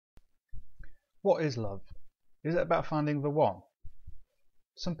What is love? Is it about finding the one?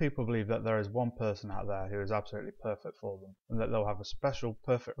 Some people believe that there is one person out there who is absolutely perfect for them, and that they'll have a special,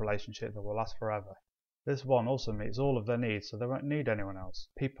 perfect relationship that will last forever. This one also meets all of their needs, so they won't need anyone else.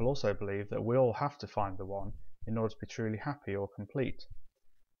 People also believe that we all have to find the one in order to be truly happy or complete.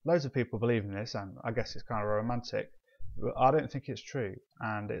 Loads of people believe in this, and I guess it's kind of romantic, but I don't think it's true,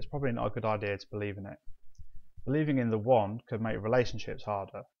 and it's probably not a good idea to believe in it. Believing in the one could make relationships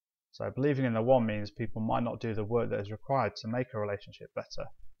harder. So believing in the one means people might not do the work that is required to make a relationship better.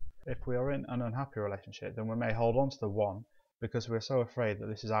 If we are in an unhappy relationship, then we may hold on to the one because we are so afraid that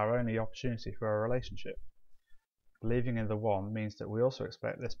this is our only opportunity for a relationship. Believing in the one means that we also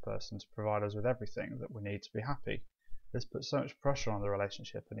expect this person to provide us with everything that we need to be happy. This puts so much pressure on the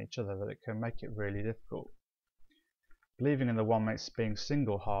relationship and each other that it can make it really difficult. Believing in the one makes being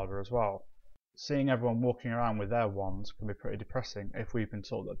single harder as well. Seeing everyone walking around with their wands can be pretty depressing if we've been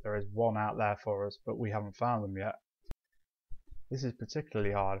told that there is one out there for us but we haven't found them yet. This is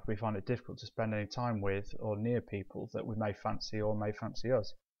particularly hard if we find it difficult to spend any time with or near people that we may fancy or may fancy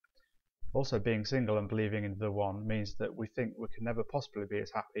us. Also, being single and believing in the one means that we think we can never possibly be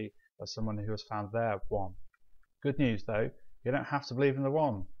as happy as someone who has found their one. Good news though, you don't have to believe in the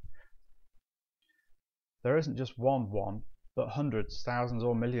one. There isn't just one, but hundreds, thousands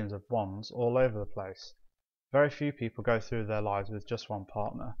or millions of ones all over the place. Very few people go through their lives with just one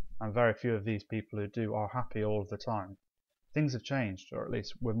partner, and very few of these people who do are happy all of the time. Things have changed, or at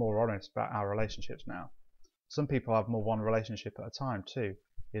least we're more honest about our relationships now. Some people have more one relationship at a time too,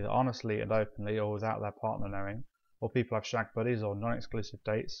 either honestly and openly or without their partner knowing, or people have shag buddies or non-exclusive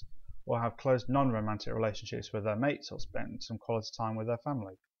dates, or have close non-romantic relationships with their mates or spend some quality time with their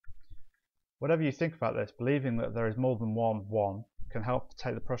family. Whatever you think about this, believing that there is more than one can help to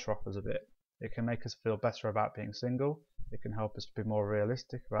take the pressure off us a bit. It can make us feel better about being single, it can help us to be more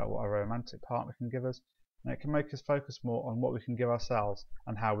realistic about what a romantic partner can give us, and it can make us focus more on what we can give ourselves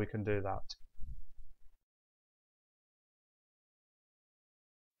and how we can do that.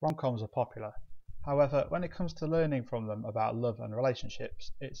 Rom-coms are popular. However, when it comes to learning from them about love and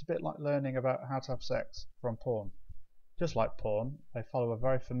relationships, it's a bit like learning about how to have sex from porn. Just like porn, they follow a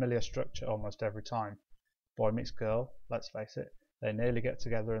very familiar structure almost every time. Boy meets girl, let's face it, they nearly get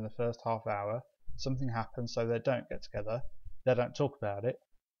together in the first half hour, something happens so they don't get together, they don't talk about it,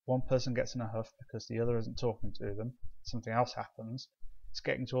 one person gets in a huff because the other isn't talking to them, something else happens, it's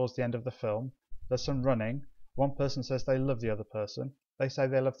getting towards the end of the film, there's some running, one person says they love the other person, they say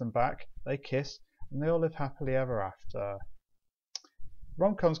they love them back, they kiss, and they all live happily ever after.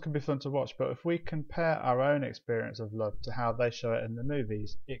 Rom-coms can be fun to watch, but if we compare our own experience of love to how they show it in the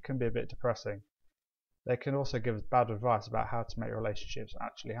movies, it can be a bit depressing. They can also give us bad advice about how to make relationships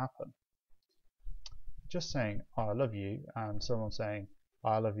actually happen. Just saying I love you and someone saying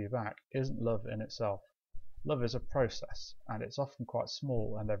I love you back isn't love in itself. Love is a process, and it's often quite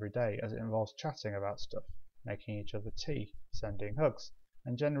small and everyday, as it involves chatting about stuff, making each other tea, sending hugs,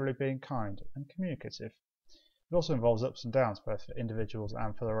 and generally being kind and communicative. It also involves ups and downs both for individuals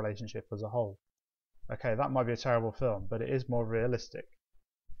and for the relationship as a whole. Okay, that might be a terrible film, but it is more realistic.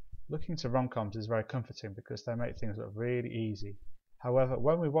 Looking to rom-coms is very comforting because they make things look really easy. However,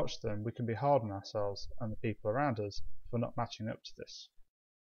 when we watch them, we can be hard on ourselves and the people around us for not matching up to this.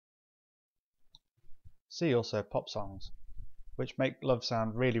 See also pop songs, which make love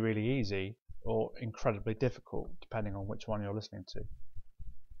sound really easy or incredibly difficult, depending on which one you're listening to.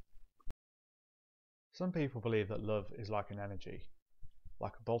 Some people believe that love is like an energy,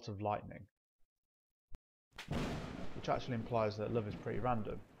 like a bolt of lightning, which actually implies that love is pretty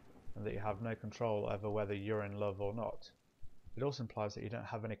random and that you have no control over whether you're in love or not. It also implies that you don't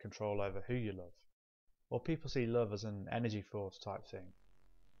have any control over who you love. Or people see love as an energy force type thing.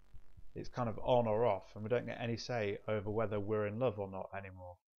 It's kind of on or off, and we don't get any say over whether we're in love or not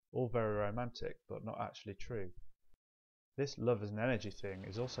anymore. All very romantic, but not actually true. This love as an energy thing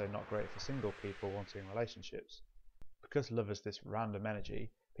is also not great for single people wanting relationships. Because love is this random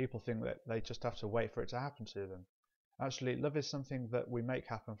energy, people think that they just have to wait for it to happen to them. Actually, love is something that we make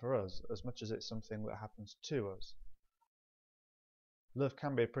happen for us, as much as it's something that happens to us. Love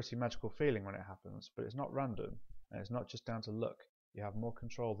can be a pretty magical feeling when it happens, but it's not random, and it's not just down to luck. You have more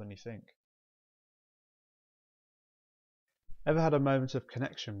control than you think. Ever had a moment of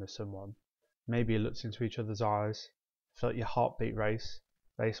connection with someone? Maybe you looked into each other's eyes, felt your heartbeat race,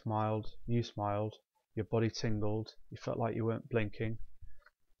 they smiled, you smiled, your body tingled, you felt like you weren't blinking.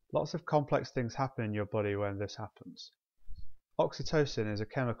 Lots of complex things happen in your body when this happens. Oxytocin is a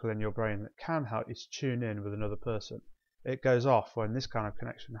chemical in your brain that can help you to tune in with another person. It goes off when this kind of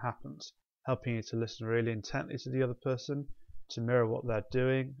connection happens, helping you to listen really intently to the other person, to mirror what they're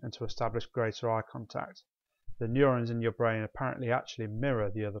doing, and to establish greater eye contact. The neurons in your brain apparently actually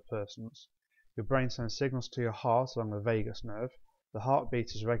mirror the other person's. Your brain sends signals to your heart along the vagus nerve. The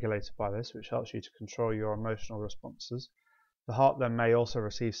heartbeat is regulated by this, which helps you to control your emotional responses. The heart then may also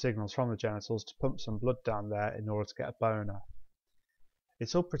receive signals from the genitals to pump some blood down there in order to get a boner.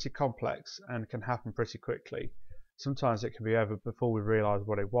 It's all pretty complex and can happen pretty quickly. Sometimes it can be over before we realise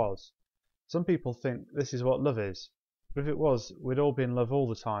what it was. Some people think this is what love is, but if it was, we'd all be in love all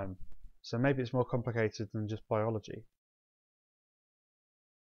the time. So maybe it's more complicated than just biology.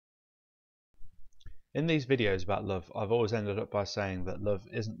 In these videos about love, I've always ended up by saying that love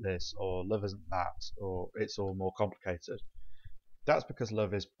isn't this, or love isn't that, or it's all more complicated. That's because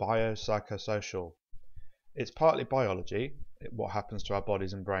love is biopsychosocial. It's partly biology, what happens to our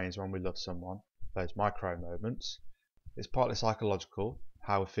bodies and brains when we love someone, those micro moments. It's partly psychological,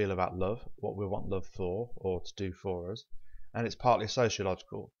 how we feel about love, what we want love for, or to do for us. And it's partly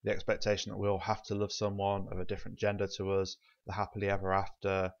sociological, the expectation that we all have to love someone of a different gender to us, the happily ever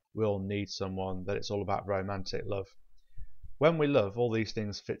after, we all need someone, that it's all about romantic love. When we love, all these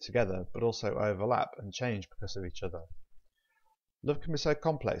things fit together, but also overlap and change because of each other. Love can be so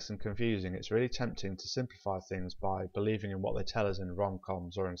complex and confusing, it's really tempting to simplify things by believing in what they tell us in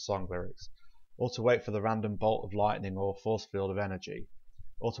rom-coms or in song lyrics, or to wait for the random bolt of lightning or force field of energy,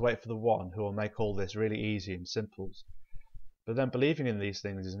 or to wait for the one who will make all this really easy and simple. But then believing in these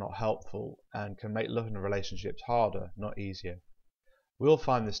things is not helpful and can make love and relationships harder, not easier. We all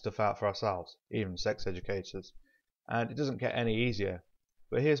find this stuff out for ourselves, even sex educators, and it doesn't get any easier.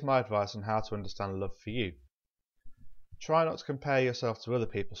 But here's my advice on how to understand love for you. Try not to compare yourself to other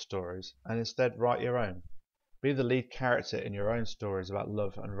people's stories, and instead write your own. Be the lead character in your own stories about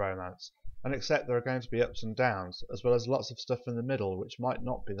love and romance, and accept there are going to be ups and downs, as well as lots of stuff in the middle which might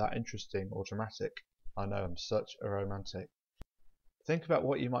not be that interesting or dramatic. I know I'm such a romantic. Think about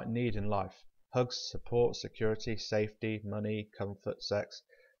what you might need in life. Hugs, support, security, safety, money, comfort, sex.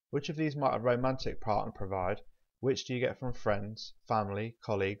 Which of these might a romantic partner provide? Which do you get from friends, family,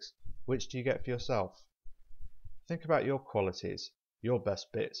 colleagues? Which do you get for yourself? Think about your qualities, your best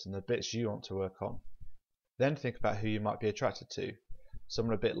bits, and the bits you want to work on. Then think about who you might be attracted to.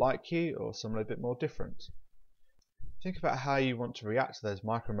 Someone a bit like you, or someone a bit more different. Think about how you want to react to those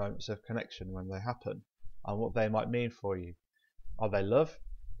micro moments of connection when they happen, and what they might mean for you. Are they love?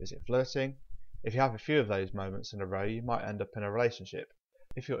 Is it flirting? If you have a few of those moments in a row, you might end up in a relationship.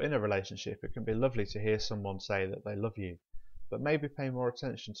 If you're in a relationship, it can be lovely to hear someone say that they love you, but maybe pay more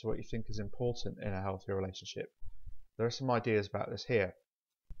attention to what you think is important in a healthy relationship. There are some ideas about this here.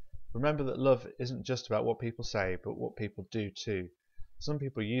 Remember that love isn't just about what people say, but what people do too. Some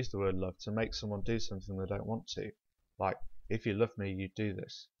people use the word love to make someone do something they don't want to, like, if you love me, you do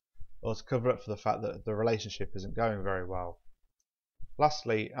this, or to cover up for the fact that the relationship isn't going very well.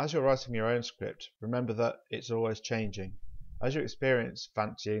 Lastly, as you're writing your own script, remember that it's always changing. As you experience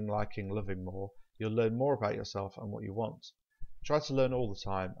fancying, liking, loving more, you'll learn more about yourself and what you want. Try to learn all the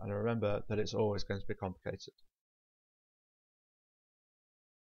time, and remember that it's always going to be complicated.